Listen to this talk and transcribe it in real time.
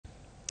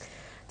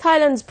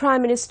Thailand's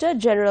Prime Minister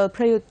General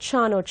Prayut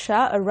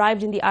Chan-o-cha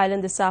arrived in the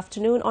island this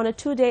afternoon on a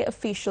two-day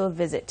official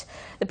visit.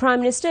 The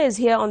Prime Minister is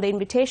here on the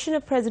invitation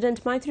of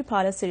President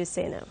Maithripala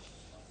Sirisena.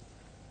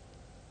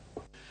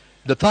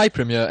 The Thai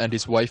Premier and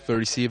his wife were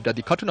received at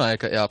the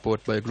Katunayaka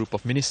airport by a group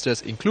of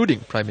ministers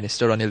including Prime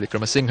Minister Ranil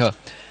Wickremesinghe.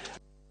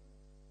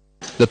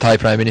 The Thai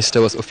Prime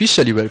Minister was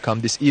officially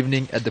welcomed this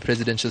evening at the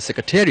Presidential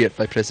Secretariat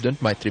by President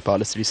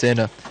Maithripala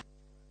Sirisena.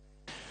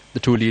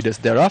 The two leaders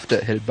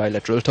thereafter held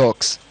bilateral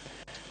talks.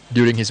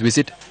 During his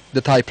visit,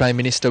 the Thai Prime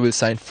Minister will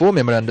sign 4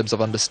 memorandums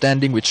of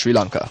understanding with Sri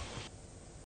Lanka.